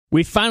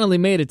We finally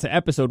made it to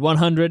episode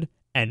 100,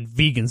 and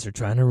vegans are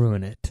trying to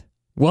ruin it.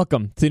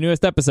 Welcome to the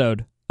newest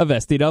episode of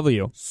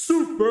SDW.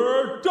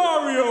 Super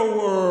Dario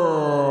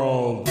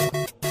World!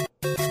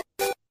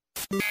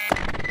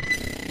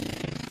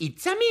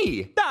 It's a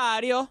me,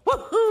 Dario!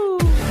 Woohoo!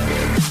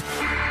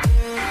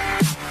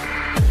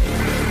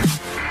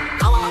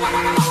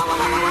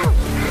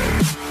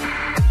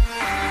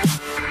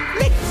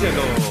 Let's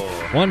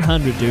go!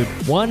 100, dude.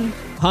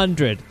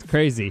 100. It's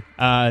crazy.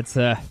 It's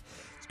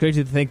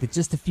crazy to think that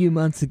just a few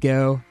months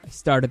ago, I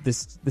started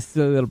this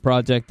silly little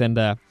project, and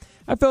I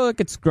feel like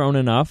it's grown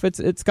enough.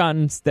 It's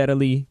gotten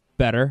steadily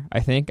better, I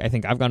think. I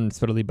think I've gotten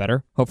steadily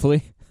better,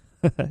 hopefully.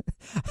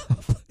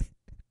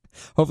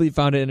 Hopefully you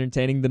found it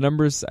entertaining. The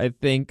numbers, I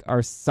think,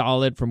 are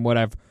solid from what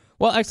I've...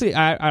 Well, actually,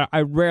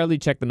 I rarely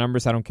check the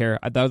numbers. I don't care.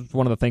 That was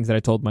one of the things that I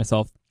told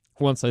myself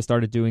once I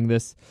started doing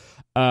this.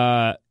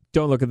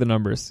 Don't look at the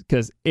numbers,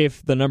 because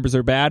if the numbers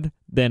are bad,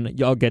 then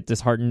I'll get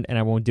disheartened and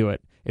I won't do it.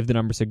 If the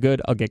numbers are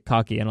good, I'll get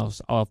cocky and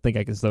I'll think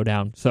I can slow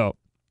down. So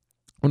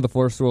one of the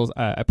first rules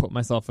I put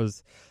myself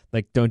was,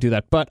 like, don't do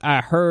that. But I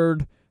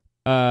heard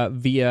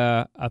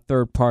via a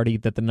third party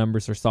that the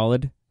numbers are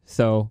solid.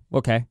 So,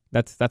 okay,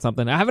 that's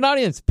something. I have an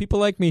audience. People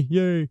like me.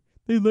 Yay.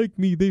 They like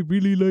me. They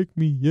really like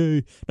me.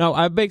 Yay. Now,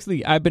 I've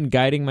been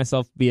guiding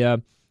myself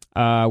via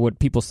what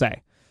people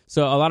say.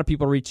 So a lot of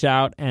people reach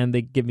out and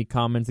they give me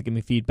comments, they give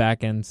me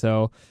feedback. And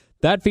so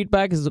that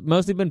feedback has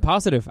mostly been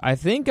positive. I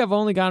think I've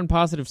only gotten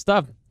positive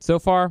stuff. So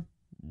far,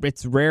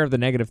 it's rare the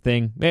negative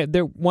thing.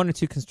 There one or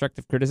two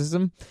constructive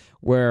criticism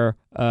where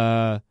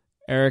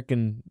Eric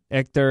and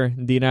Hector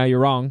and Dina, you're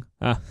wrong.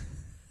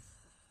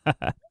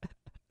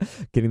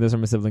 Kidding, those are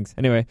my siblings.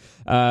 Anyway,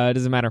 it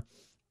doesn't matter.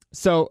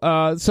 So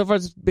far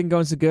it's been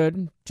going so good.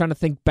 I'm trying to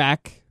think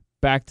back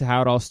to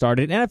how it all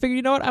started. And I figured,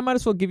 you know what, I might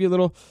as well give you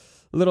a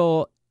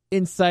little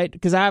insight,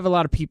 because I have a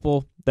lot of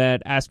people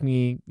that ask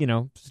me,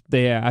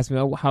 they ask me,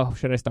 oh, how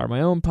should I start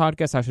my own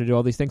podcast? How should I do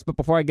all these things? But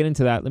before I get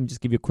into that, let me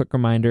just give you a quick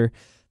reminder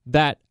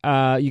that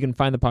you can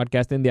find the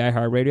podcast in the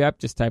iHeartRadio app.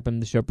 Just type in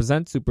the show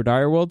presents Super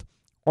Dario World,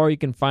 or you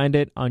can find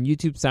it on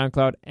YouTube,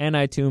 SoundCloud, and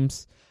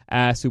iTunes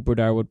as Super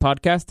Dario World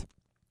Podcast.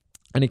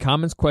 Any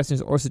comments,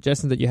 questions, or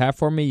suggestions that you have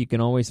for me, you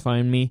can always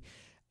find me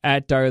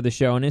at Dario the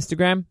Show on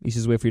Instagram.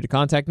 Easiest way for you to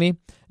contact me.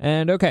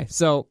 And okay,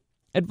 so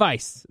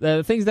advice,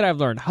 the things that I've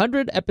learned.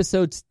 100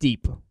 episodes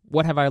deep.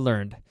 What have I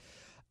learned?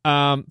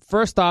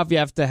 First off, you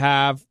have to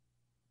have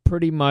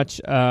pretty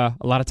much a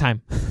lot of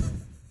time.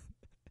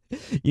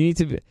 you need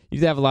to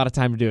have a lot of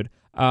time to do it.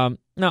 Now,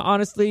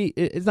 honestly,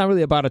 it's not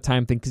really about a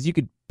time thing, because you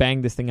could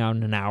bang this thing out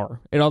in an hour.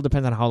 It all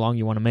depends on how long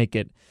you want to make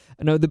it.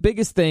 No, the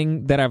biggest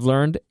thing that I've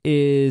learned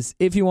is,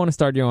 if you want to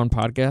start your own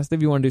podcast,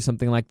 if you want to do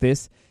something like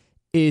this,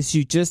 is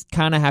you just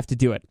kind of have to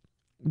do it.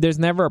 There's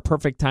never a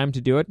perfect time to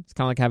do it. It's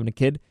kind of like having a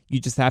kid. You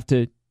just have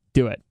to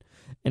do it.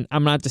 And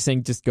I'm not just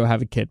saying just go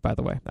have a kid, by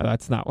the way.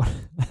 That's not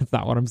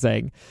what I'm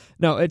saying.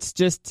 No, it's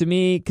just, to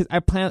me, because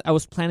I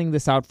was planning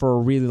this out for a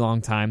really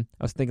long time.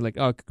 I was thinking, like,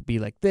 oh, it could be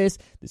like this.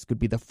 This could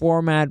be the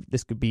format.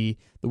 This could be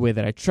the way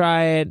that I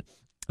try it.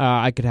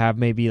 I could have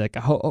maybe like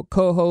a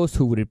co-host.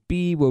 Who would it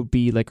be? What would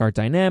be like our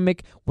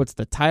dynamic? What's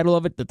the title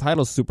of it? The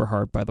title's super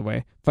hard, by the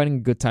way. Finding a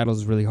good title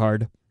is really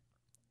hard.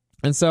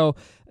 And so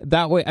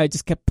that way I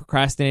just kept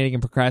procrastinating.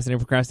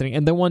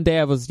 And then one day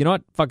I was, you know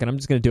what? Fuck it. I'm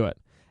just going to do it.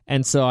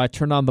 And so I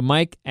turned on the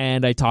mic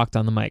and I talked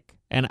on the mic.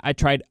 And I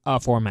tried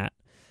a format.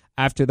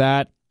 After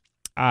that,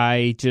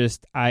 I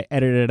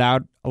edited it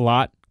out a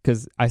lot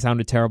because I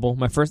sounded terrible.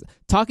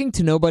 Talking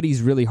to nobody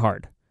is really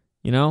hard.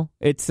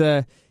 It's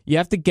you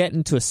have to get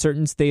into a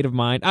certain state of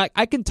mind.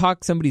 I can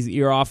talk somebody's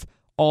ear off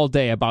all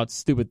day about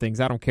stupid things.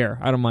 I don't care.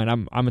 I don't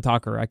mind. I'm a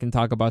talker. I can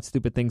talk about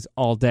stupid things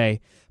all day.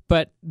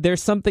 But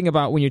there's something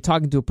about when you're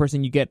talking to a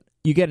person, you get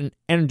an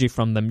energy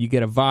from them. You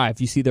get a vibe.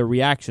 You see their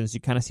reactions. You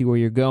kind of see where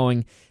you're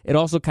going. It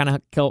also kind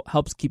of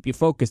helps keep you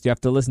focused. You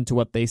have to listen to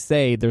what they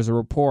say. There's a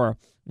rapport.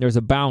 There's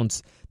a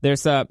bounce.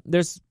 It's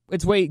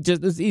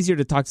easier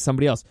to talk to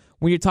somebody else.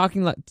 When you're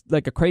talking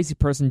like a crazy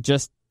person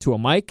just to a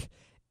mic,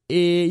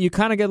 you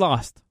kind of get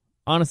lost.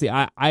 Honestly,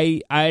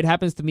 it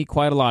happens to me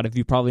quite a lot. If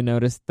you probably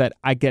noticed that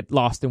I get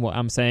lost in what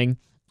I'm saying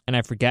and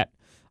I forget,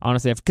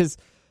 honestly, because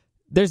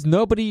there's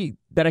nobody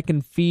that I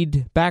can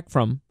feed back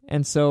from.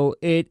 And so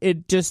it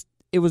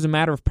was a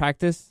matter of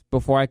practice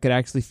before I could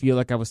actually feel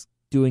like I was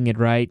doing it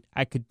right.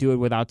 I could do it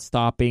without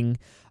stopping.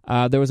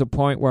 There was a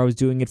point where I was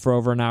doing it for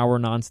over an hour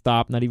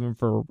nonstop, not even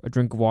for a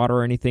drink of water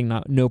or anything,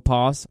 no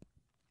pause.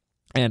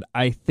 And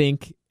I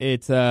think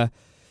it's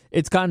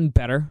gotten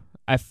better.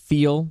 I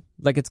feel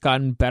like it's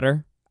gotten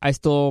better. I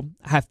still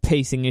have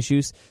pacing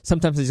issues.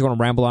 Sometimes I just want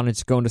to ramble on and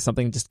just go into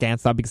something and just can't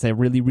stop because I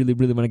really, really,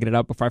 really want to get it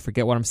out before I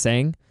forget what I'm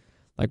saying.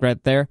 Like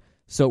right there.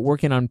 So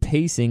working on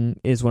pacing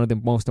is one of the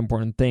most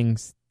important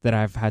things that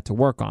I've had to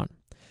work on.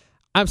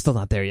 I'm still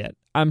not there yet.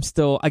 I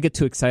get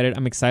too excited.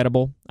 I'm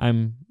excitable.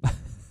 I'm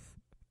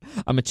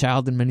a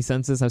child in many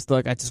senses. I'm still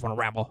like, I just want to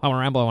ramble. I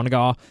want to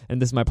go.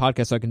 And this is my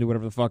podcast, so I can do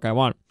whatever the fuck I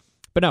want.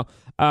 But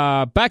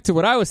no, back to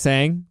what I was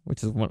saying,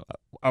 which is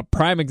a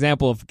prime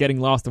example of getting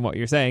lost in what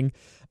you're saying.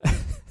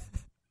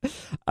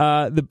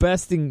 The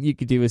best thing you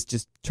could do is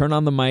just turn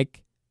on the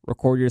mic,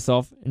 record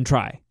yourself, and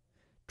try.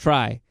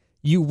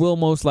 You will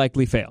most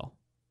likely fail,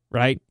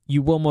 right?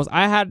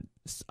 I had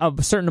a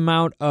certain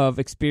amount of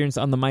experience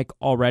on the mic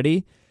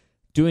already.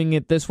 Doing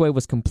it this way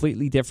was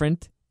completely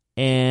different,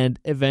 and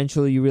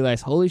eventually you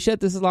realize, holy shit,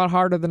 this is a lot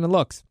harder than it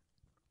looks.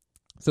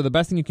 So the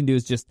best thing you can do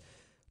is just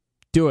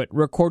do it,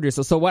 record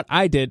yourself. So what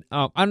I did,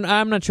 I'm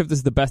not sure if this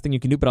is the best thing you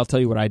can do, but I'll tell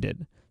you what I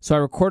did. So I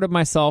recorded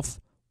myself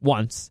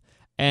once,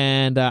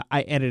 and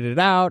I edited it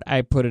out.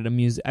 I put in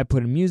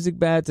music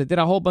beds. I did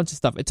a whole bunch of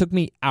stuff. It took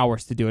me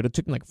hours to do it. It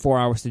took me like 4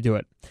 hours to do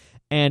it,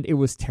 and it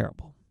was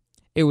terrible.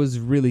 It was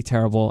really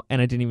terrible,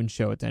 and I didn't even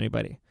show it to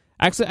anybody.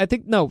 Actually,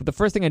 the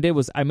first thing I did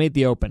was I made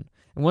the open.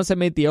 And once I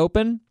made the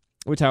open,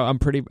 which I'm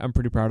pretty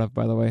proud of,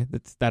 by the way.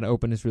 That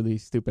open is really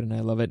stupid, and I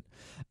love it.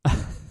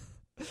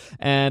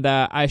 And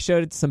I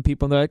showed it to some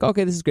people, and they're like,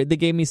 okay, this is great. They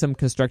gave me some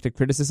constructive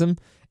criticism,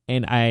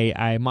 and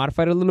I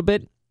modified it a little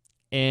bit.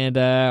 And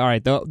all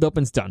right, the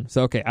open's done.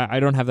 So, okay, I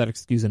don't have that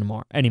excuse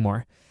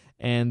anymore.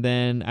 And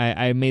then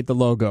I made the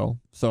logo.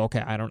 So,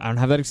 okay, I don't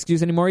have that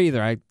excuse anymore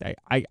either.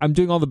 I'm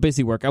doing all the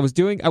busy work. I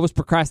was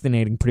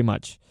procrastinating pretty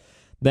much.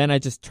 Then I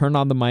just turned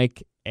on the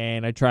mic,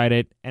 and I tried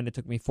it, and it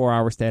took me 4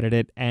 hours to edit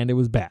it, and it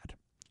was bad.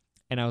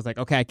 And I was like,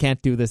 okay, I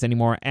can't do this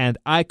anymore. And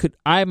I could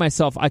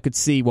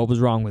see what was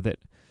wrong with it.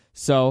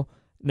 So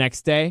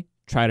next day,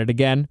 tried it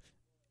again,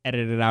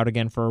 edited it out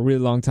again for a really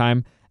long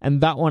time.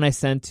 And that one I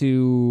sent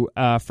to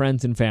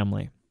friends and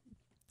family.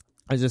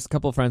 I was just a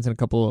couple of friends and a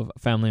couple of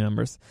family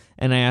members.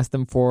 And I asked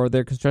them for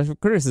their constructive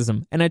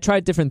criticism. And I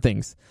tried different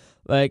things.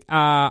 Like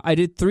I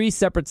did 3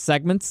 separate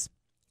segments.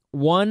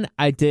 One,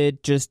 I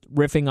did just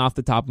riffing off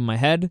the top of my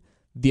head.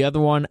 The other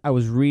one, I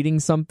was reading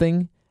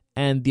something.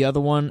 And the other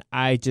one,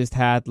 I just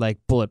had like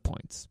bullet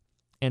points.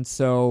 And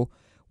so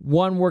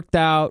one worked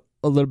out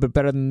a little bit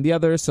better than the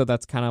other, so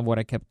that's kind of what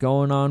I kept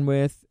going on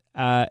with.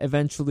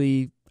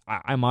 Eventually,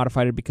 I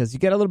modified it because you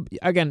get a little...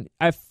 Again,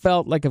 I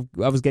felt like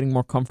I was getting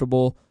more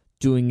comfortable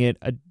doing it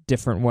a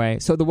different way.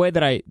 So the way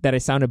that I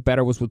sounded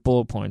better was with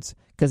bullet points,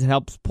 because it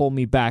helps pull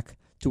me back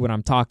to what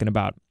I'm talking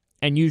about.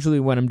 And usually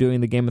when I'm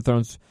doing the Game of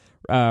Thrones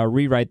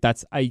rewrite,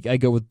 I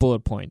go with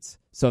bullet points,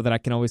 so that I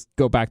can always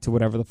go back to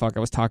whatever the fuck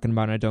I was talking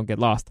about and I don't get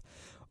lost.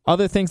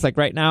 Other things, like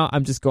right now,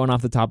 I'm just going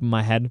off the top of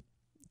my head,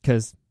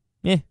 because...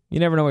 yeah, you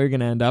never know where you're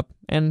going to end up.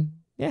 And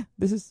yeah,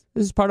 this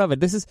is part of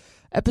it. This is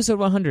episode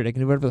 100. I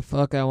can do whatever the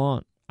fuck I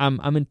want.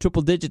 I'm in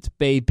triple digits,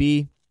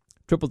 baby.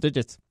 Triple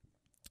digits.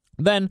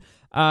 Then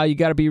you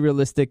got to be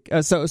realistic.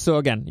 So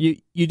again,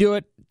 you do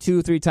it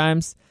 2-3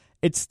 times.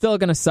 It's still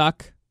going to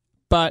suck.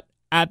 But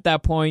at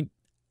that point,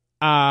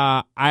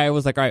 I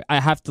was like, all right, I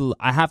have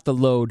to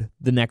load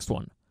the next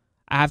one.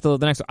 I have to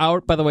load the next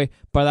one. By the way,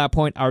 by that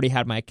point, I already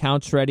had my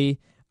accounts ready.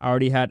 I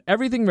already had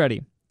everything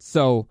ready.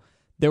 So...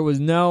 there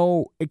was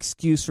no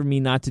excuse for me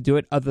not to do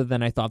it, other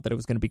than I thought that it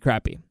was going to be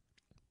crappy.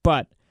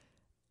 But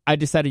I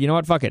decided, you know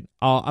what, fuck it.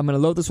 I'm going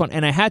to load this one.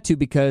 And I had to,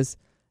 because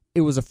it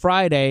was a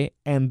Friday,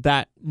 and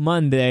that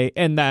Monday,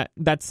 and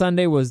that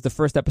Sunday was the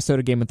first episode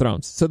of Game of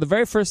Thrones. So the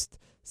very first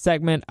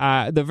segment,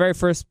 the very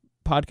first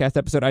podcast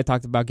episode, I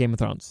talked about Game of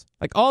Thrones.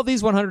 Like all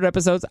these 100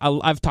 episodes,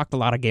 I've talked a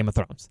lot of Game of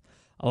Thrones.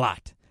 A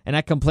lot. And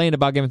I complained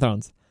about Game of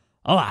Thrones.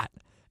 A lot.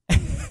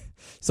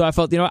 So I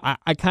felt,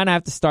 I kind of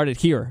have to start it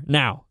here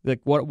now.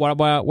 Like, what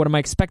am I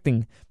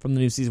expecting from the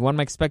new season? What am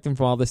I expecting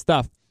from all this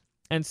stuff?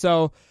 And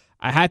so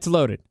I had to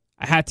load it.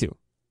 I had to,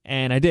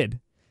 and I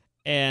did.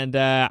 And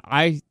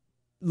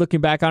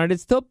looking back on it,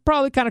 it's still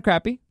probably kind of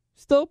crappy.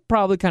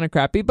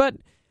 But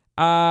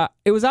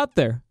it was out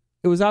there.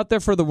 It was out there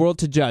for the world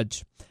to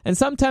judge. And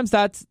sometimes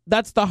that's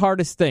the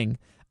hardest thing.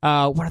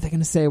 What are they going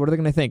to say? What are they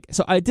going to think?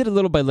 So I did it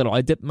little by little.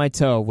 I dipped my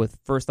toe with,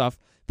 first off,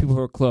 people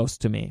who are close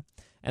to me.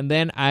 And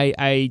then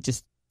I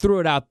just threw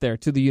it out there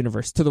to the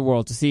universe, to the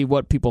world, to see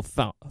what people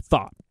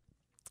thought.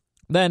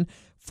 Then,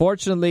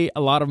 fortunately, a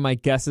lot of my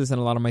guesses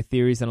and a lot of my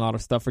theories and a lot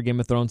of stuff for Game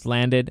of Thrones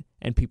landed,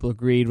 and people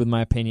agreed with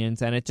my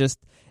opinions, and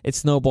it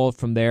snowballed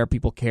from there.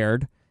 People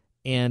cared,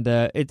 and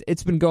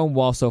it's been going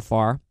well so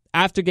far.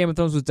 After Game of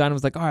Thrones was done, I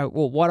was like, all right,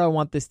 well, what do I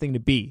want this thing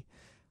to be?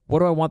 What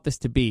do I want this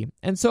to be?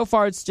 And so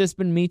far, it's just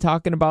been me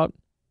talking about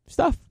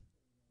stuff,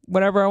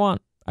 whatever I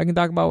want. I can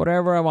talk about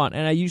whatever I want,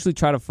 and I usually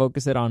try to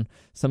focus it on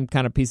some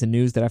kind of piece of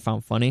news that I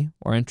found funny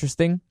or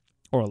interesting,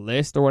 or a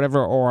list or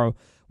whatever.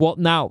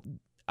 Now,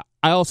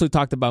 I also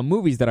talked about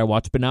movies that I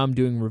watched, but now I'm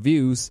doing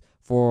reviews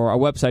for a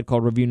website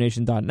called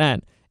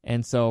ReviewNation.net,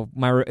 and so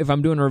if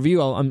I'm doing a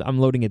review, I'm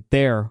loading it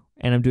there,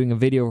 and I'm doing a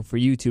video for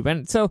YouTube.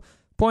 And so,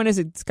 point is,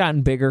 it's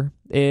gotten bigger.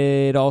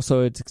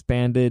 It's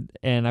expanded,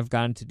 and I've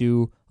gotten to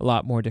do a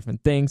lot more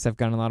different things. I've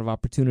gotten a lot of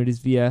opportunities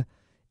via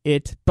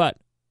it, but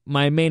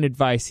my main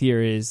advice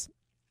here is,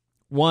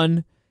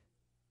 1,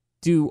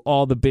 do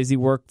all the busy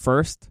work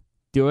first.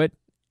 Do it.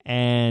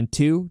 And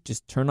 2,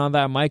 just turn on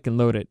that mic and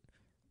load it.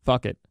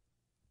 Fuck it.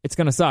 It's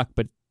going to suck,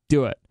 but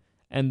do it.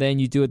 And then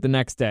you do it the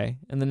next day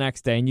and the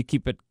next day, and you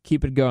keep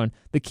it going.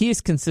 The key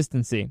is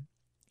consistency.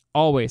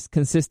 Always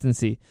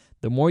consistency.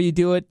 The more you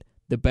do it,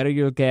 the better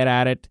you'll get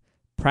at it.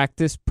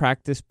 practice.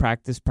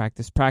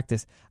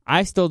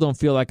 I still don't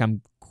feel like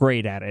I'm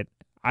great at it.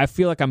 I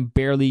feel like I'm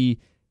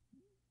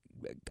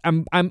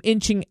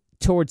inching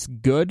towards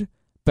good,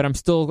 but I'm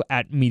still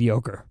at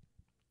mediocre.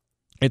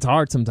 It's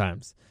hard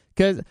sometimes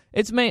because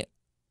it's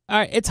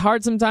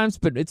hard sometimes,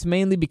 but it's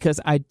mainly because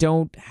I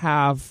don't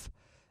have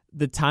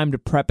the time to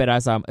prep it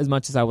as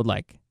much as I would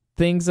like.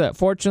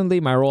 Fortunately,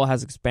 my role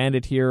has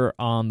expanded here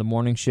on the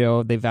morning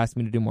show. They've asked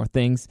me to do more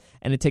things,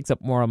 and it takes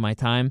up more of my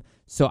time.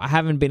 So I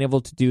haven't been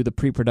able to do the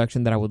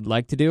pre-production that I would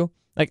like to do.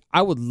 Like,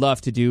 I would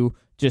love to do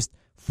just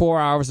 4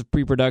 hours of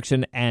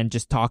pre-production and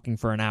just talking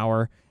for an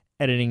hour,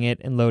 editing it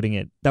and loading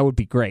it. That would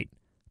be great,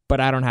 but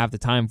I don't have the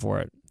time for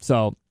it.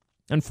 So,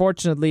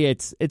 unfortunately,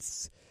 it's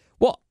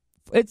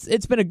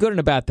been a good and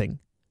a bad thing.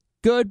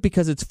 Good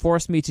because it's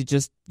forced me to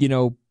just,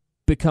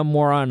 become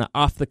more on an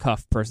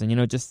off-the-cuff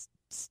person, just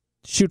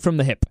shoot from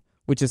the hip,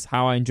 which is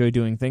how I enjoy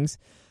doing things.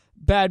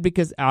 Bad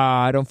because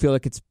I don't feel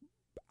like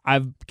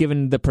I've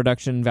given the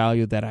production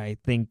value that I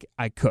think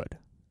I could.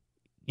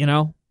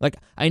 Like,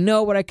 I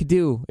know what I could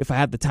do if I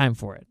had the time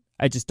for it.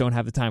 I just don't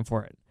have the time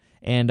for it.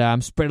 And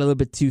I'm spread a little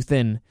bit too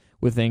thin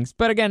with things.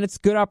 But again, it's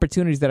good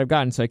opportunities that I've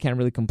gotten, so I can't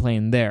really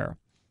complain there.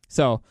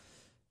 So,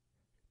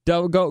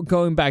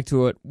 going back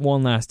to it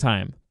one last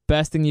time.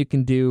 Best thing you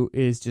can do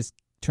is just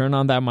turn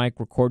on that mic,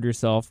 record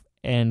yourself,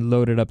 and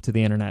load it up to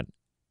the internet.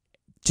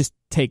 Just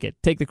take it.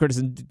 Take the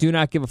criticism. Do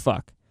not give a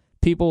fuck.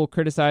 People will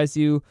criticize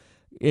you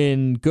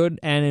in good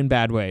and in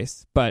bad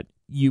ways, but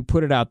you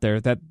put it out there.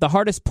 That the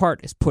hardest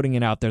part is putting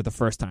it out there the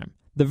first time.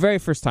 The very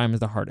first time is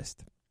the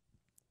hardest.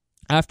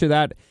 After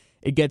that,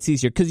 it gets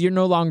easier because you're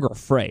no longer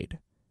afraid,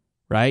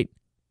 right?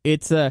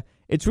 It's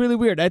really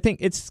weird. I think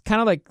it's kind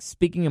of like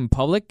speaking in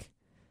public.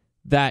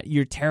 That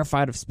you're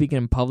terrified of speaking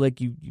in public.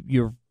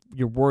 You're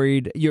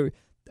worried.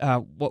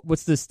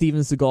 What's the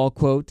Steven Seagal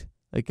quote?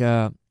 Like,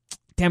 damn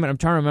it, I'm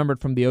trying to remember it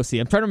from the OC.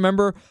 I'm trying to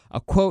remember a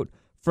quote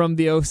from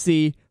the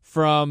OC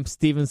from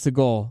Steven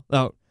Seagal.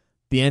 Oh,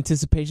 the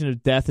anticipation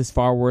of death is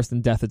far worse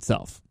than death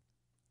itself.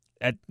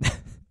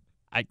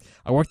 I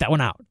worked that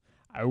one out.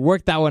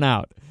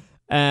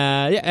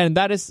 Yeah, and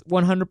that is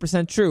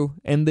 100% true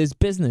in this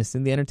business,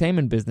 in the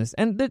entertainment business.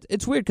 And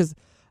it's weird because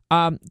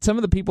some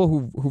of the people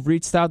who've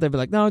reached out, they've been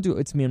like, no, dude,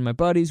 it's me and my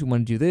buddies. We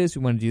want to do this.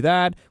 We want to do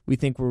that. We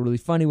think we're really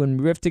funny when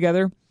we riff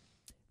together.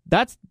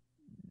 That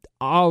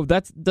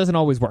doesn't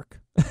always work.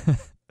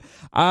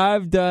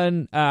 I've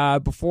done,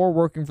 before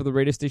working for the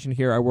radio station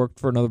here, I worked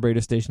for another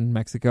radio station in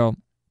Mexico.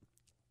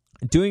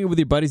 Doing it with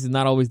your buddies is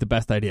not always the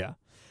best idea.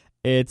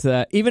 It's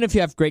even if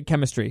you have great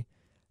chemistry,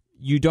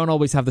 you don't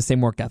always have the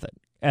same work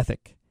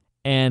ethic,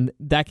 and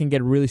that can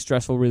get really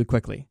stressful really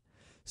quickly.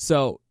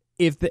 So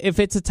if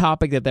it's a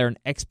topic that they're an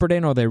expert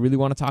in or they really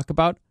want to talk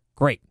about,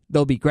 great,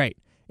 they'll be great.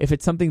 If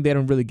it's something they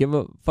don't really give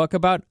a fuck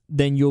about,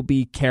 then you'll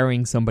be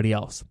carrying somebody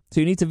else. So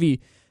you need to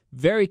be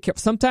very careful.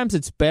 Sometimes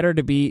it's better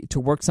to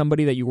work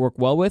somebody that you work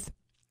well with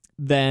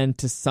than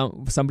to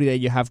somebody that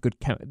you have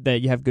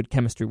good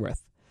chemistry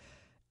with.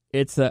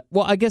 It's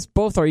I guess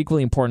both are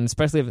equally important,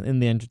 especially in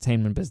the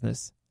entertainment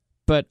business.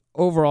 But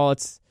overall,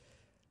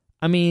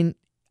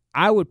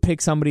 I would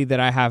pick somebody that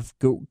I have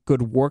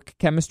good work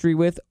chemistry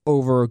with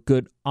over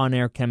good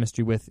on-air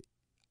chemistry with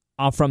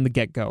from the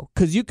get-go.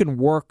 Because you can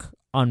work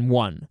on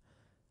one.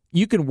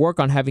 You can work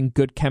on having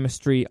good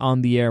chemistry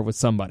on the air with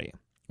somebody,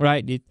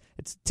 right? It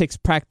takes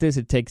practice.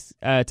 It takes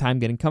time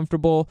getting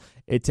comfortable.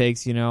 It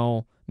takes,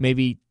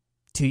 maybe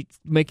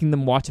making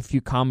them watch a few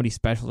comedy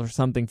specials or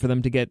something for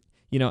them to get,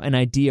 an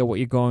idea what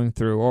you're going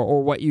through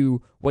or what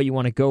you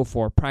want to go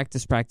for.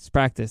 Practice.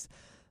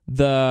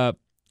 The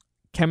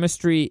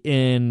chemistry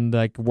in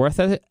like work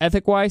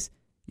ethic wise,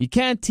 you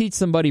can't teach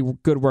somebody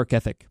good work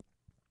ethic.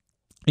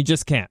 You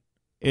just can't.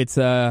 It's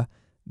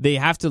they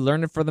have to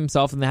learn it for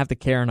themselves and they have to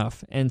care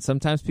enough. And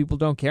sometimes people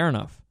don't care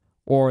enough,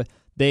 or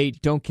they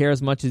don't care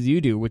as much as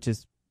you do, which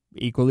is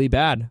equally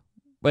bad.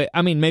 But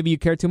maybe you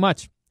care too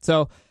much.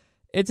 So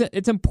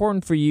it's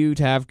important for you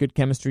to have good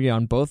chemistry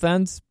on both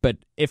ends. But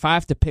if I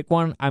have to pick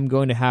one, I'm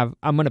going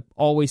to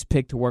always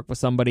pick to work with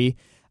somebody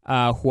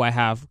who I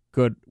have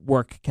good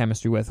work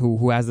chemistry with,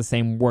 who has the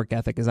same work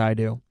ethic as I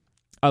do.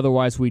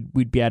 Otherwise,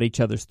 we'd be at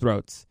each other's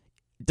throats.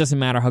 It doesn't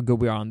matter how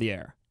good we are on the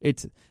air.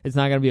 It's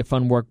not going to be a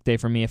fun work day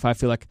for me if I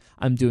feel like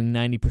I'm doing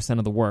 90%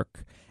 of the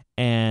work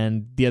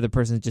and the other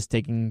person is just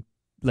taking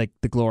like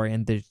the glory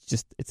and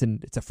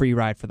it's a free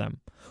ride for them.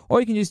 Or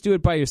you can just do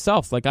it by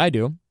yourself like I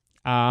do.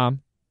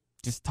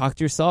 Just talk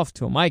to yourself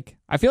to a mic.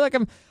 I feel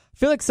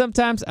like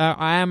sometimes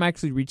I am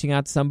actually reaching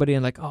out to somebody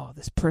and like, oh,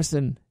 this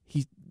person,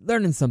 he's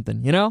learning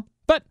something,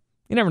 But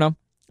you never know.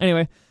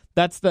 Anyway,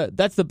 that's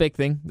the big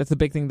thing. That's the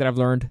big thing that I've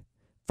learned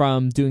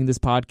from doing this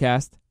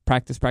podcast.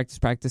 Practice.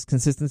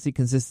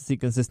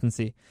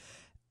 Consistency.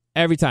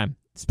 Every time.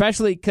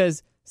 Especially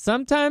because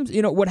sometimes,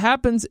 what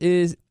happens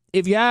is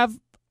if you have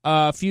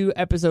a few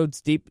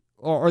episodes deep,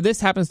 or this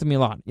happens to me a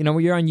lot, where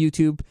you're on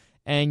YouTube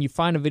and you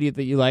find a video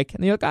that you like,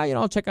 and you're like,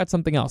 I'll check out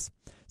something else.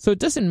 So it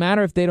doesn't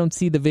matter if they don't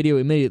see the video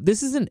immediately.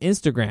 This isn't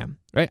Instagram,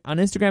 right? On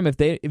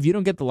Instagram, if you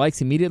don't get the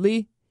likes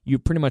immediately, you're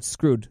pretty much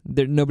screwed.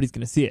 Nobody's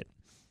going to see it.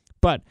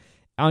 But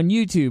on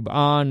YouTube,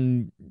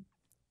 on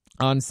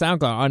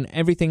SoundCloud, on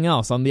everything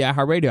else, on the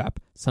iHeartRadio app,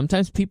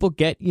 sometimes people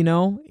get,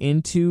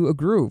 into a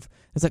groove.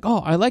 It's like, oh,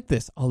 I like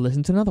this. I'll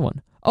listen to another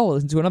one. Oh, I'll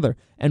listen to another.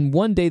 And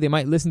one day they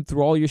might listen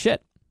through all your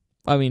shit.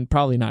 I mean,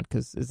 probably not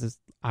because this is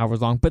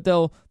hours long, but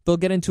they'll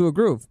get into a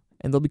groove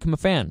and they'll become a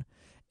fan.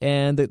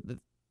 And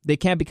they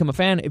can't become a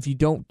fan if you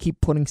don't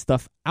keep putting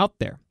stuff out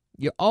there.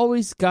 You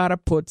always got to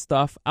put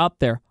stuff out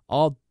there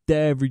all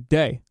day, every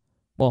day.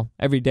 Well,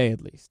 every day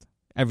at least.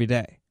 Every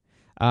day.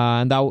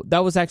 And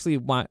that was actually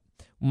one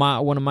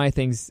of my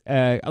things.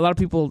 A lot of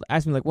people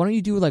ask me, like, why don't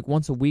you do like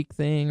once a week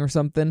thing or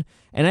something?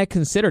 And I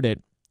considered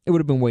it. It would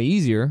have been way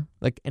easier,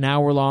 like an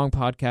hour-long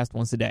podcast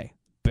once a day.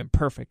 Been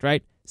perfect,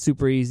 right?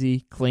 Super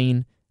easy,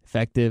 clean,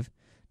 effective,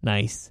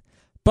 nice.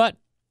 But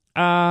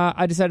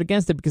I decided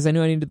against it because I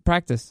knew I needed to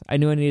practice. I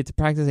needed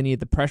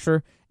the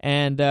pressure.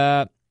 And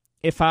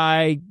if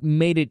I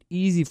made it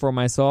easy for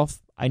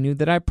myself, I knew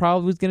that I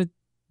probably was going to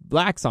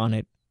lax on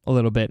it a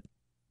little bit.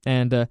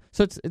 And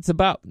so it's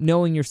about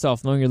knowing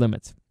yourself, knowing your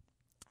limits.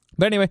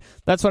 But anyway,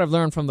 that's what I've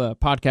learned from the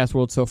podcast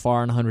world so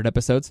far in 100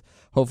 episodes.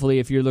 Hopefully,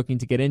 if you're looking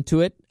to get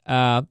into it,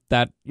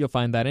 that you'll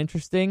find that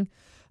interesting.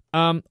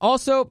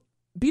 Also,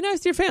 be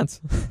nice to your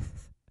fans.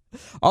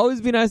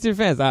 Always be nice to your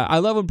fans. I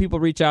love when people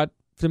reach out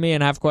to me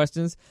and have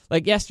questions.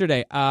 Like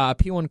yesterday,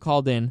 P1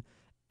 called in,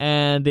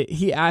 and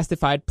he asked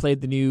if I'd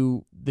played the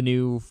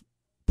new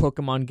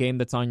Pokemon game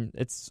that's on.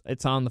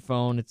 It's on the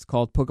phone. It's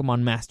called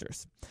Pokemon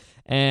Masters,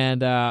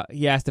 and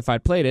he asked if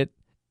I'd played it.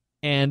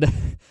 And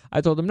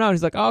I told him no.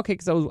 He's like, oh, okay,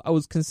 because I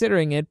was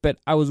considering it, but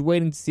I was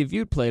waiting to see if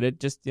you'd played it,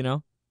 just,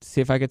 to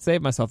see if I could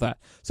save myself that.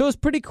 So it was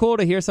pretty cool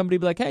to hear somebody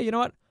be like, hey, you know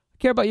what? I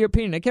care about your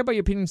opinion. I care about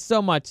your opinion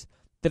so much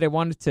that I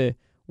wanted to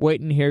wait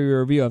and hear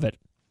your review of it.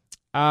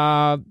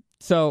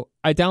 So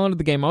I downloaded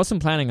the game. I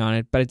wasn't planning on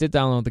it, but I did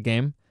download the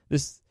game.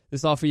 This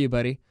is all for you,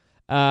 buddy.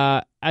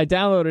 I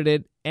downloaded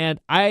it, and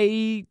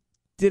I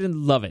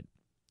didn't love it.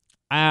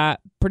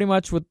 Pretty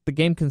much what the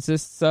game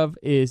consists of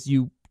is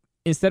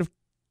instead of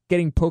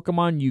getting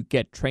Pokemon, you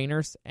get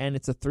trainers, and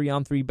it's a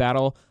 3-on-3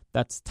 battle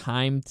that's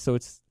timed, so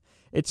it's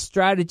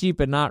strategy,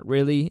 but not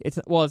really. It's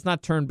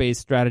not turn-based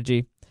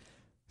strategy.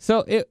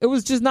 So it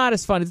was just not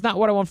as fun. It's not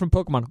what I want from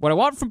Pokemon. What I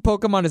want from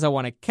Pokemon is I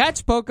want to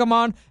catch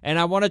Pokemon, and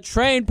I want to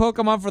train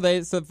Pokemon for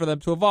them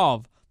to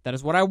evolve. That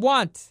is what I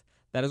want.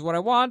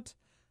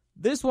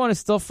 This one is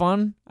still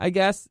fun, I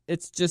guess.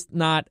 It's just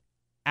not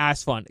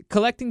as fun.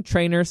 Collecting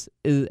trainers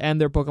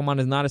and their Pokemon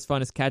is not as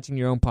fun as catching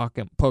your own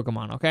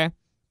Pokemon, okay?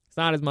 It's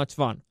not as much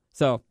fun.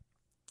 So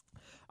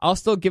I'll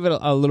still give it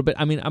a little bit.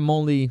 I mean, I'm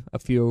only a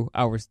few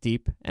hours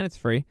deep, and it's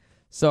free.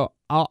 So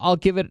I'll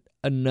give it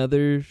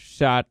another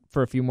shot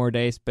for a few more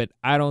days, but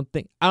I don't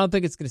think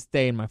it's going to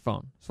stay in my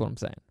phone. That's what I'm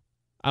saying.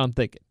 I don't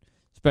think it.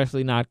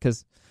 Especially not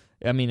because,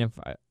 I mean, if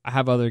I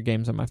have other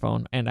games on my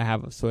phone, and I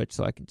have a Switch,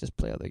 so I can just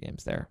play other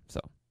games there. So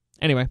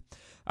anyway,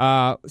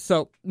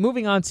 so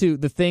moving on to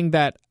the thing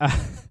that,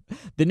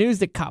 the news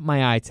that caught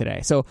my eye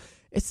today. So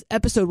it's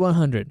episode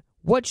 100.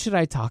 What should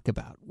I talk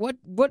about? What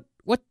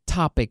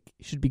topic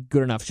should be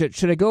good enough?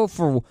 Should I go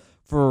for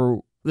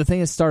the thing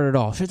that started it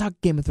all? Should I talk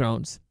Game of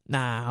Thrones?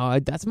 Nah,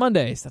 that's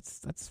Mondays.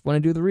 That's when I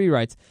do the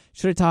rewrites.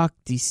 Should I talk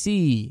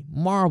DC,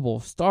 Marvel,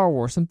 Star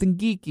Wars, something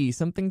geeky,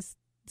 something,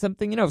 so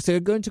I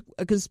go into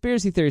a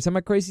conspiracy theory, some of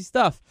my crazy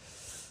stuff.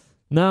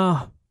 No,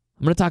 I'm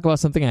going to talk about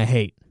something I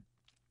hate.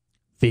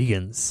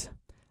 Vegans.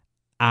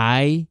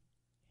 I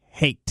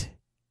hate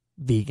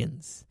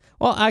vegans.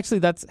 Well,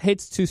 actually,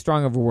 hate's too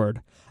strong of a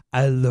word.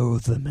 I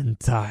loathe them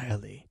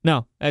entirely.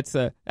 No, that's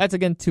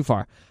again too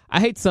far. I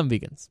hate some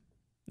vegans.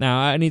 Now,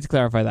 I need to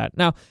clarify that.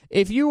 Now,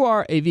 if you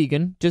are a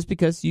vegan, just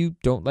because you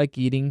don't like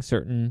eating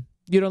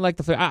you don't like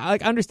the flavor. I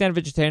understand a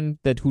vegetarian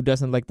who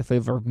doesn't like the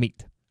flavor of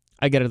meat.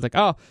 I get it. It's like,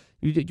 oh,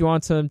 you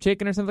want some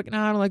chicken or something? Like, no,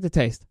 I don't like the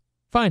taste.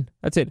 Fine,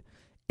 that's it.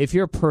 If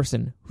you're a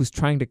person who's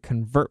trying to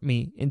convert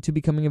me into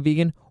becoming a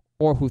vegan,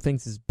 or who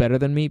thinks is better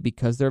than me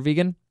because they're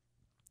vegan,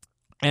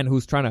 and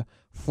who's trying to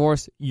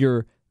force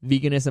your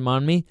veganism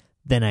on me,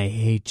 then I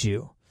hate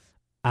you.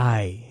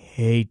 I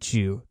hate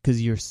you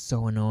because you're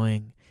so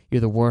annoying. You're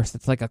the worst.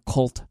 It's like a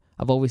cult.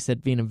 I've always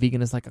said being a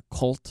vegan is like a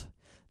cult.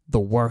 The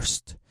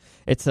worst.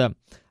 It's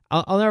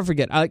I'll never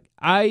forget.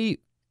 I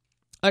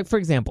for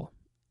example,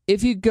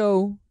 if you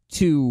go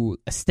to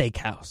a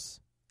steakhouse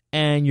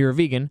and you're a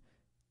vegan,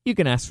 you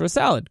can ask for a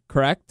salad,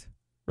 correct?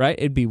 Right?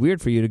 It'd be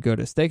weird for you to go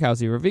to a steakhouse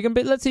if you're a vegan,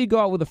 but let's say you go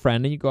out with a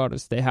friend and you go out to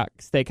a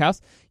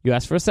steakhouse, you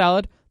ask for a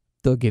salad,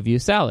 they'll give you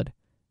a salad.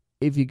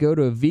 If you go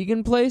to a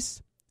vegan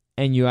place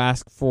and you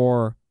ask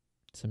for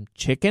some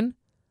chicken,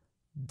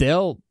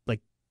 they'll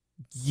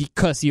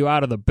cuss you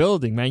out of the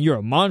building, man. You're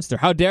a monster.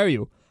 How dare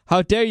you?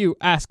 How dare you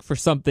ask for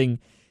something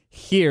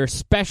here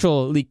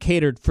specially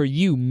catered for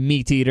you,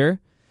 meat eater?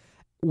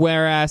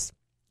 Whereas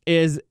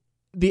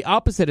the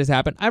opposite has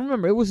happened. I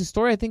remember it was a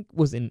story, I think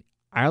was in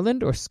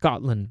Ireland or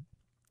Scotland,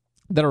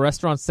 that a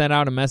restaurant sent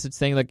out a message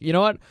saying, like, you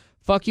know what?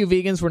 Fuck you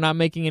vegans. We're not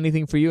making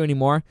anything for you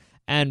anymore.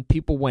 And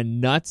people went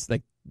nuts.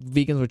 Like,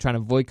 vegans were trying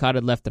to boycott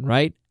it left and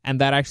right. And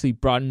that actually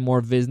brought in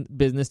more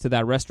business to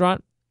that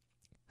restaurant.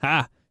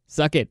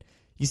 Suck it.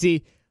 You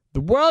see,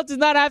 the world does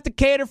not have to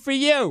cater for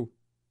you.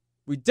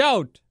 We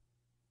don't.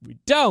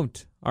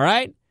 All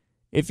right?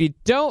 If you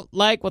don't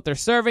like what they're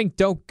serving,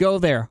 don't go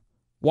there.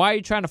 Why are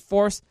you trying to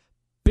force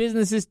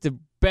businesses to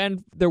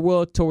bend their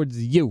will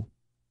towards you?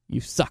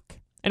 You suck.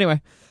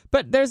 Anyway,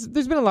 but there's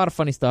been a lot of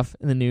funny stuff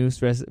in the news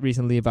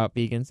recently about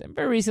vegans. And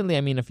very recently,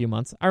 I mean a few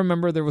months. I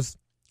remember there was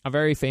a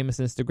very famous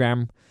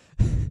Instagram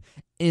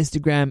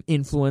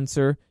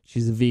influencer.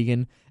 She's a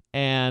vegan.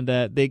 And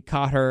they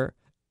caught her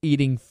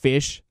eating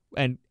fish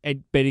and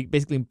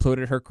basically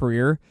imploded her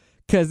career.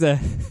 Because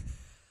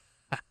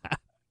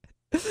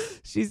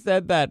she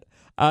said that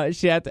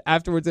she had to,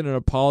 afterwards in an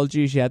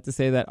apology, she had to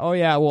say that, oh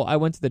yeah, well, I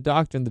went to the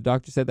doctor and the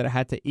doctor said that I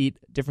had to eat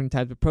different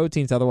types of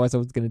proteins, otherwise I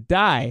was going to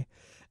die.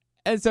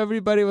 And so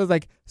everybody was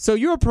like, so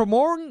you were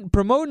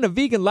promoting a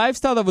vegan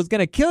lifestyle that was going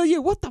to kill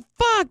you? What the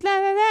fuck? Blah,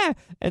 blah, blah.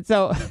 And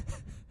so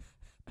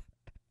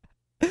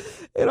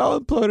it all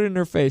imploded in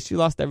her face. She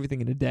lost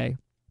everything in a day.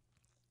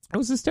 It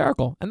was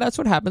hysterical. And that's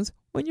what happens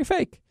when you're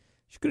fake.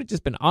 She could have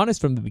just been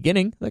honest from the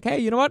beginning. Like, hey,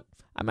 you know what?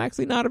 I'm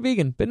actually not a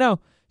vegan. But no,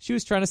 she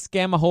was trying to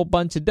scam a whole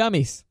bunch of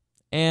dummies.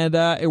 And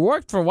it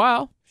worked for a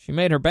while. She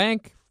made her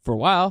bank for a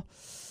while.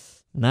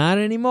 Not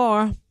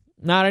anymore.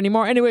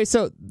 Anyway,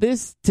 so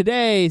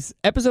today's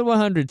episode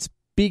 100,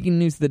 speaking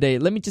news of the day.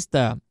 Let me just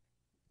tell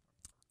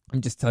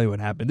you what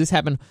happened. This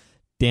happened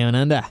down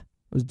under.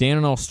 It was down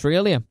in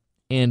Australia.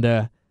 And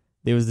there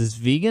was this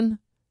vegan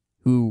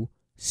who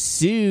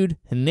sued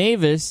her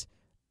neighbors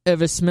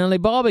over smelly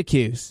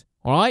barbecues.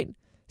 All right?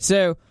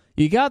 So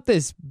you got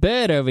this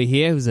bird over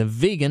here who's a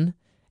vegan,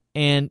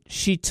 and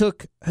she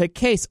took her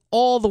case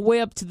all the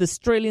way up to the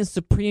Australian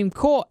Supreme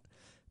Court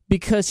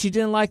because she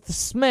didn't like the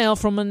smell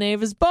from her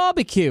neighbor's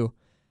barbecue.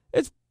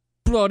 It's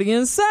bloody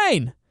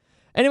insane.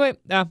 Anyway,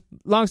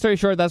 long story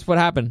short, that's what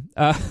happened.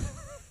 I'm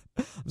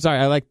sorry,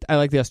 I like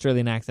the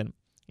Australian accent.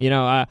 You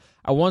know,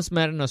 I once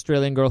met an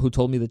Australian girl who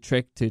told me the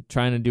trick to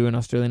trying to do an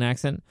Australian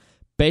accent.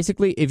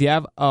 Basically, if you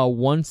have a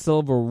one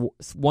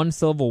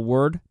syllable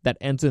word that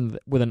ends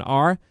with an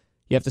R,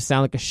 you have to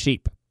sound like a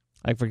sheep.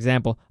 Like, for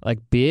example,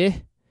 like beer.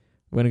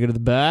 You want to go to the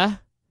bar?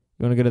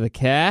 You want to go to the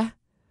car?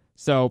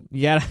 So,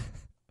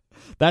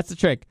 that's the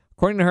trick.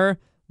 According to her,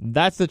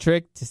 that's the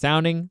trick to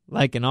sounding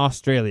like an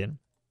Australian.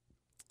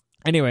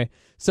 Anyway,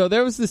 so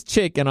there was this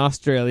chick in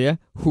Australia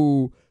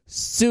who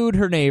sued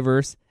her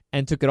neighbors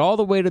and took it all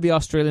the way to the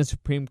Australian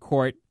Supreme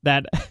Court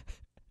that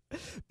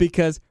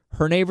because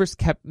her neighbors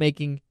kept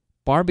making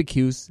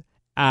barbecues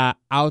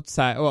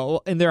outside,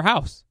 well, in their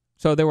house.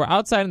 So they were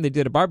outside and they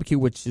did a barbecue,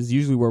 which is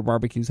usually where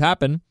barbecues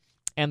happen,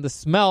 and the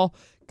smell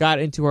got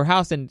into her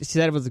house, and she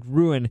said it was like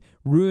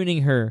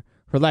ruining her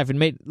life. It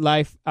made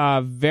life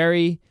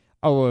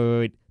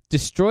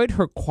destroyed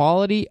her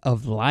quality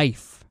of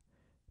life.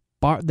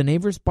 The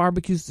neighbors'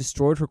 barbecues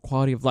destroyed her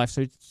quality of life,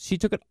 so she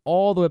took it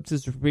all the way up to the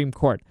Supreme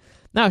Court.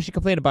 Now, she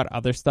complained about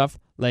other stuff,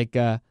 like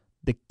the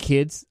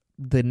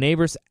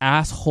neighbors'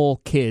 asshole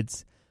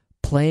kids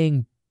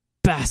playing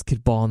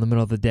basketball in the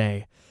middle of the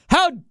day.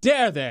 How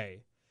dare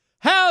they?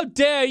 How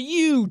dare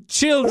you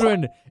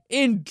children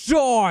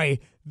enjoy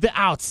the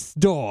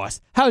outdoors?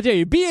 How dare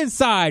you be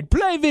inside,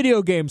 play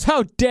video games?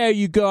 How dare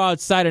you go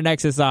outside and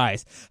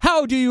exercise?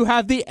 How do you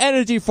have the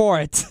energy for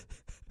it?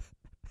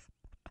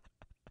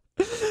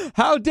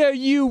 How dare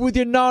you with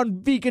your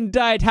non-vegan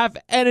diet have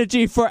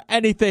energy for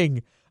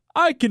anything?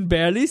 I can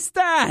barely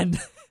stand.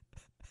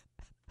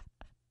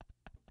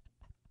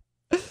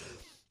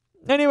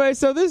 Anyway,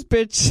 so this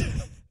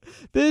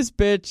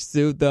bitch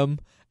sued them,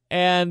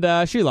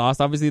 and she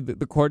lost. Obviously,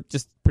 the court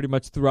just pretty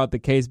much threw out the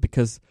case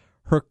because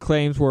her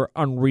claims were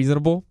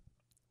unreasonable.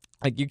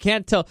 Like, you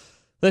can't tell.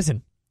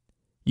 Listen,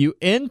 you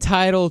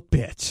entitled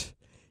bitch.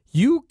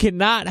 You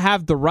cannot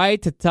have the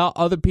right to tell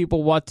other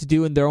people what to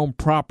do in their own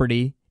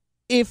property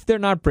if they're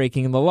not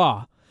breaking the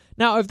law.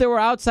 Now, if they were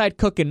outside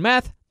cooking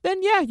meth,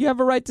 then yeah, you have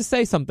a right to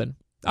say something.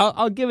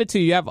 I'll give it to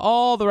you. You have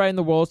all the right in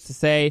the world to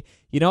say,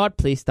 you know what,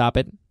 please stop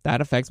it.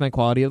 That affects my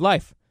quality of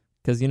life.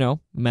 Because,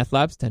 meth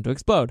labs tend to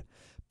explode.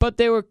 But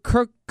they were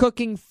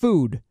cooking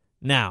food.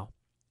 Now,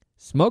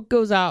 smoke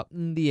goes out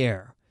in the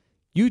air.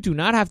 You do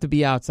not have to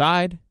be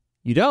outside.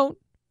 You don't.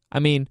 I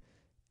mean,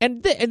 I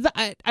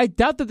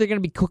doubt that they're going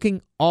to be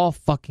cooking all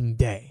fucking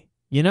day.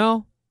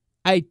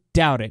 I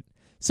doubt it.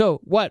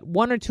 So, what,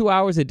 1 or 2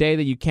 hours a day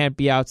that you can't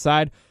be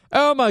outside?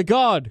 Oh my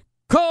God!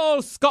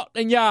 Call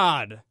Scotland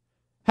Yard!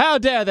 How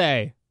dare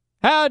they?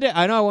 I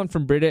know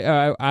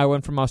I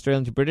went from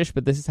Australian to British,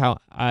 but this is how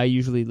I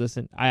usually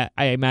listen. I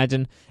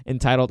imagine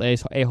entitled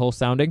a-hole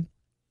sounding.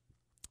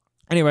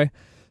 Anyway,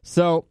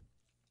 so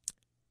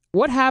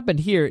what happened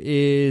here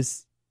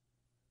is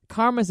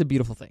karma is a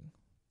beautiful thing.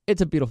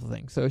 It's a beautiful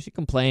thing. So she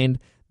complained.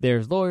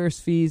 There's lawyers'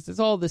 fees. There's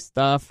all this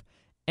stuff.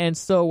 And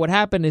so what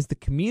happened is the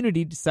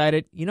community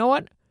decided, you know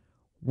what?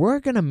 We're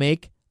going to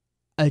make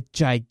a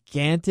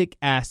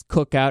gigantic-ass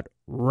cookout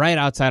right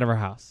outside of our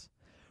house.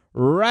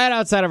 Right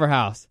outside of our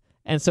house.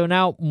 And so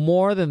now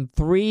more than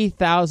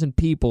 3,000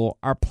 people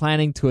are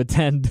planning to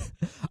attend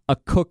a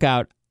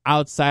cookout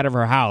outside of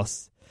her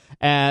house.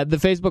 The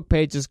Facebook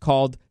page is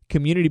called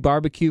community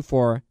barbecue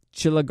for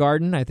Chilla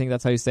Garden. I think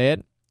that's how you say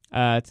it.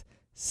 It's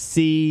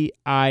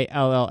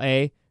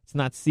Cilla. It's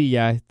not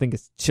Cia. I think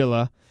it's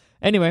Chilla.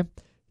 Anyway,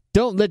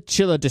 don't let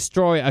Chilla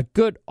destroy a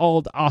good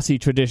old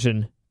Aussie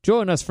tradition.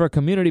 Join us for a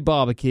community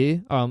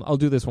barbecue. I'll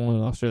do this one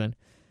in Australian.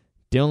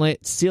 Don't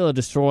let Chilla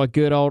destroy a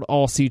good old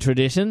Aussie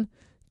tradition.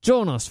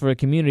 Join us for a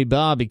community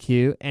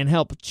barbecue and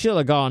help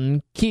Chilla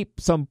Garden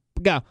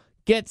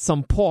get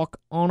some pork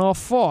on our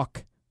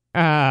fork.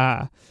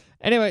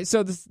 Anyway,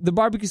 so the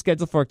barbecue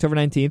scheduled for October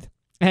 19th,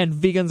 and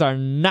vegans are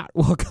not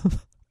welcome.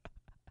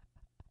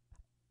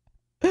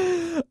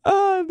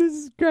 Oh, this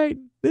is great.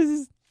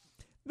 This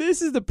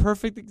is the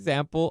perfect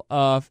example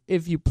of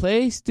if you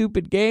play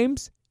stupid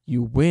games,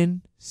 you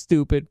win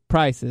stupid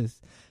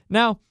prizes.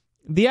 Now,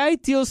 the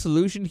ideal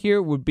solution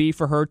here would be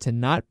for her to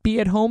not be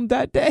at home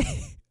that day.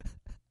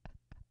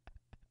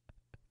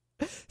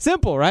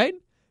 Simple, right?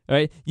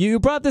 Right? You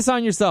brought this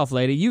on yourself,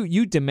 lady.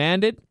 You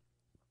demanded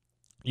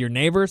your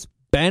neighbors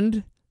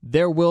bend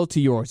their will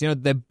to yours. You know,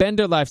 they bend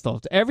their lifestyle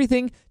to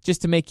everything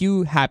just to make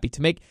you happy,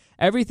 to make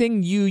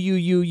everything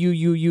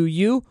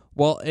you.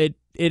 Well, it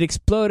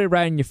exploded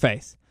right in your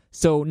face.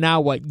 So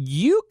now what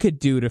you could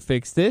do to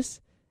fix this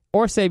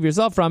or save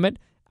yourself from it,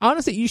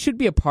 honestly, you should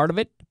be a part of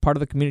it, part of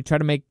the community, try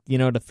to make,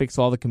 to fix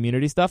all the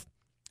community stuff.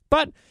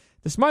 But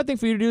the smart thing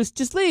for you to do is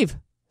just leave.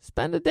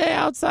 Spend a day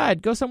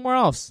outside. Go somewhere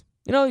else.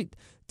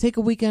 Take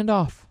a weekend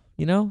off.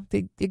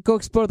 Go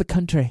explore the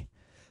country.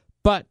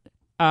 But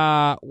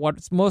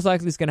what's most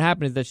likely is going to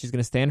happen is that she's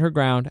going to stand her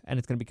ground, and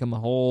it's going to become a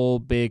whole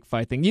big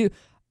fight thing.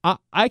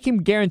 I can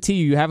guarantee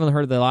you haven't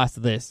heard the last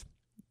of this,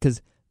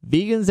 because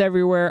vegans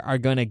everywhere are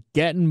going to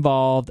get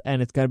involved,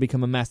 and it's going to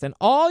become a mess. And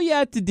all you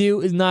had to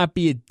do is not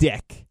be a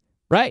dick,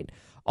 right?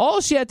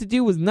 All she had to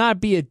do was not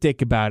be a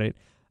dick about it.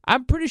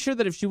 I'm pretty sure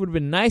that if she would have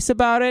been nice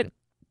about it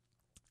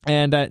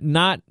and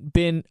not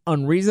been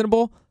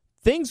unreasonable,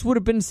 things would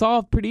have been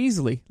solved pretty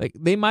easily. Like,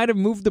 they might have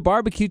moved the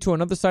barbecue to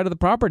another side of the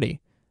property.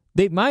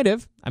 They might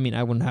have. I mean,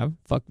 I wouldn't have.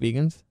 Fuck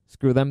vegans.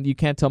 Screw them. You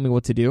can't tell me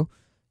what to do.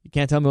 You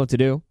can't tell me what to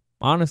do.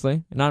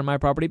 Honestly, not on my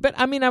property. But,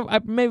 I mean, I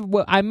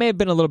may have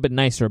been a little bit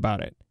nicer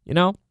about it, It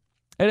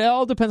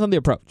all depends on the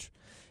approach.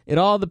 It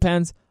all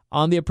depends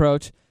on the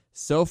approach.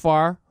 So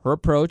far, her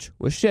approach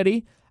was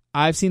shitty.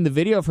 I've seen the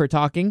video of her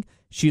talking.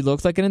 She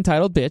looks like an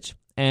entitled bitch,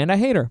 and I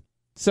hate her.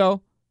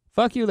 So,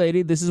 fuck you,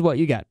 lady. This is what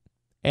you get.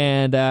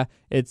 And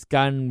it's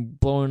gotten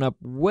blown up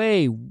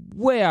way,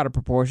 way out of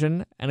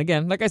proportion. And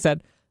again, like I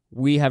said,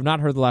 we have not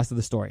heard the last of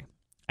the story.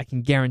 I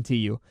can guarantee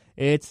you.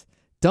 It's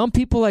dumb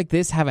people like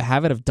this have a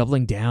habit of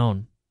doubling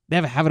down. They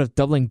have a habit of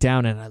doubling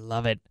down, and I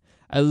love it.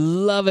 I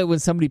love it when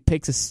somebody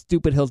picks a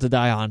stupid hill to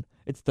die on.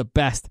 It's the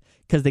best,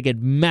 because they get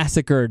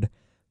massacred.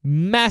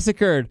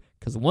 Massacred,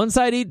 because one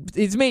side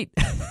eats meat.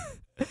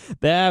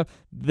 They have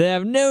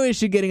no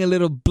issue getting a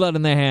little blood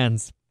in their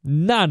hands.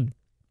 None.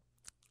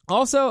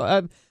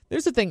 Also,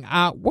 there's the thing.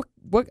 I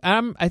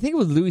think it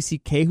was Louis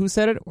C.K. who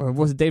said it, or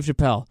was it Dave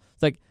Chappelle?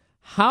 It's like,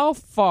 how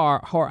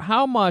far or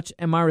how much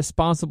am I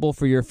responsible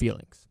for your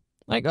feelings?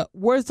 Like,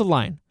 where's the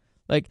line?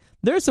 Like,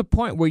 there's a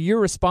point where you're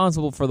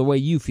responsible for the way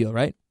you feel,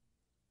 right?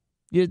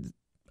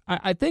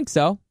 I think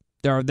so.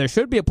 There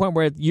should be a point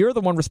where you're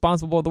the one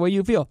responsible for the way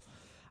you feel.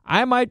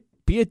 I might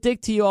be a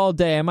dick to you all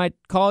day. I might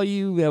call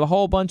you a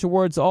whole bunch of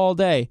words all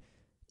day.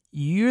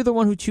 You're the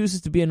one who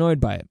chooses to be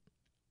annoyed by it.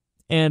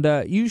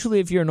 And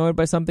usually if you're annoyed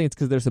by something, it's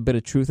because there's a bit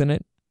of truth in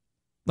it.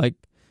 Like,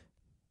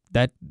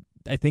 that,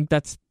 I think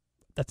that's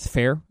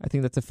fair. I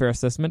think that's a fair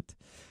assessment.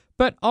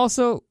 But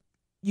also,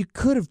 you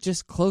could have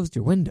just closed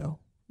your window.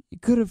 You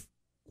could have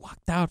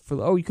walked out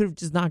you could have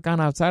just not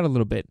gone outside a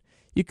little bit.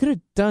 You could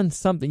have done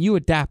something. You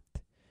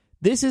adapt.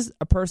 This is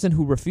a person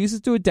who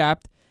refuses to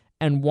adapt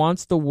and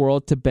wants the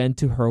world to bend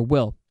to her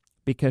will,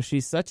 because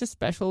she's such a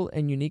special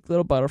and unique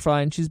little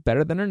butterfly, and she's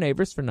better than her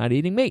neighbors for not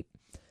eating meat.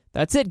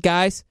 That's it,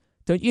 guys.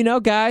 Don't you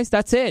know, guys?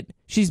 That's it.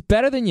 She's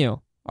better than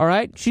you, all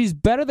right? She's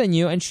better than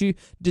you, and she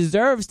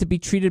deserves to be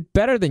treated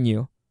better than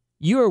you.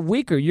 You are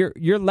weaker.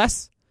 You're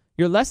less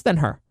than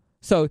her.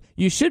 So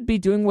you should be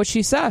doing what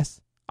she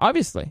says,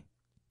 obviously.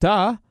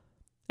 Duh.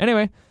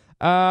 Anyway,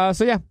 so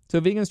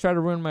vegans try to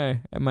ruin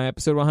my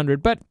episode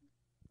 100, but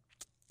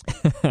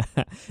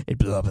it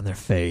blew up in their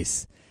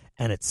face,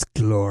 and it's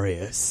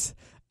glorious.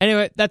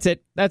 Anyway, that's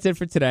it. That's it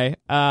for today.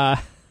 Oh,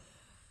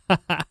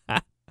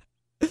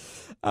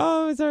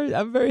 sorry.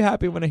 I'm very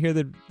happy when I hear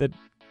that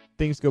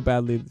things go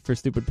badly for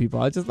stupid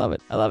people. I just love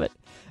it. I love it.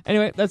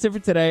 Anyway, that's it for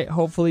today.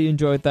 Hopefully you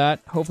enjoyed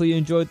that. Hopefully you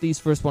enjoyed these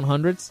first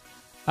 100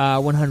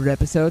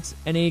 episodes.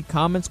 Any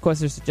comments,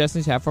 questions,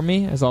 suggestions you have for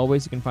me, as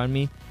always, you can find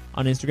me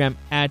on Instagram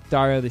at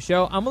Dario the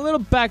Show. I'm a little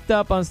backed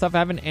up on stuff. I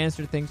haven't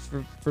answered things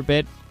for a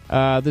bit.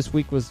 This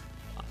week was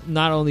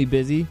not only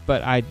busy,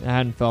 but I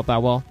hadn't felt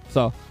that well.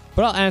 So,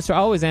 but I'll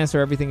always answer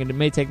everything, and it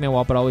may take me a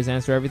while, but I'll always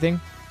answer everything.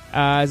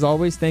 As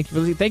always, thank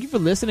you for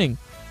listening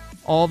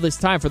all this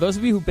time. For those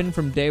of you who've been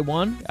from day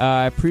one,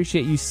 I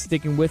appreciate you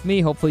sticking with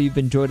me. Hopefully you've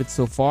enjoyed it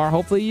so far.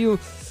 Hopefully you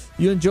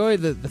enjoy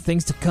the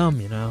things to come,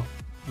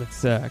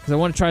 Let's because I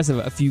want to try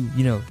a few,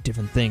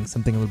 different things,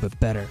 something a little bit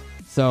better.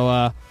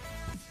 So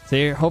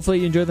So hopefully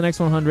you enjoy the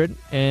next 100,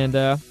 and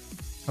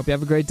hope you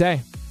have a great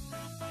day.